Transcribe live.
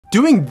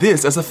Doing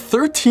this as a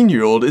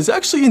 13-year-old is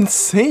actually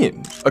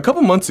insane. A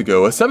couple months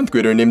ago, a 7th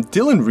grader named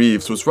Dylan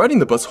Reeves was riding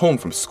the bus home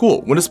from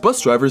school when his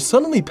bus driver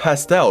suddenly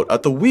passed out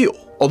at the wheel.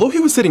 Although he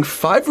was sitting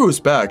 5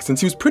 rows back,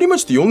 since he was pretty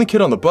much the only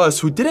kid on the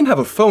bus who didn't have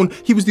a phone,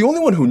 he was the only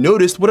one who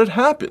noticed what had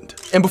happened.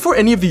 And before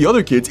any of the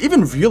other kids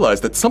even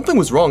realized that something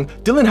was wrong,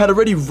 Dylan had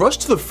already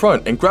rushed to the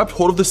front and grabbed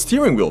hold of the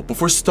steering wheel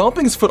before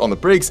stomping his foot on the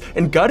brakes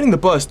and guiding the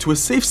bus to a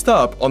safe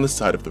stop on the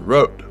side of the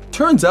road.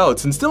 Turns out,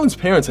 since Dylan's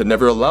parents had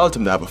never allowed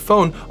him to have a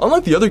phone,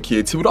 unlike the other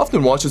kids, he would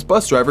often watch his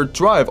bus driver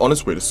drive on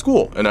his way to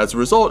school, and as a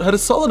result, had a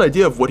solid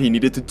idea of what he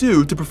needed to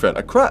do to prevent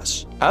a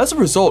crash. As a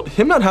result,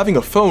 him not having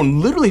a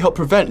phone literally helped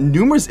prevent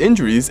numerous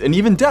injuries and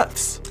even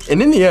deaths. And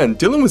in the end,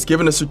 Dylan was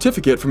given a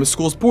certificate from his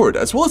school's board,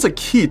 as well as a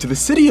key to the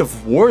city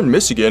of Warren,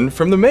 Michigan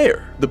from the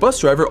mayor. The bus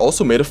driver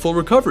also made a full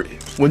recovery.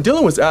 When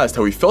Dylan was asked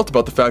how he felt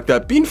about the fact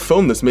that being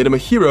phoneless made him a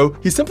hero,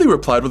 he simply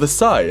replied with a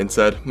sigh and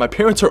said, "My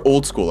parents are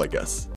old school, I guess."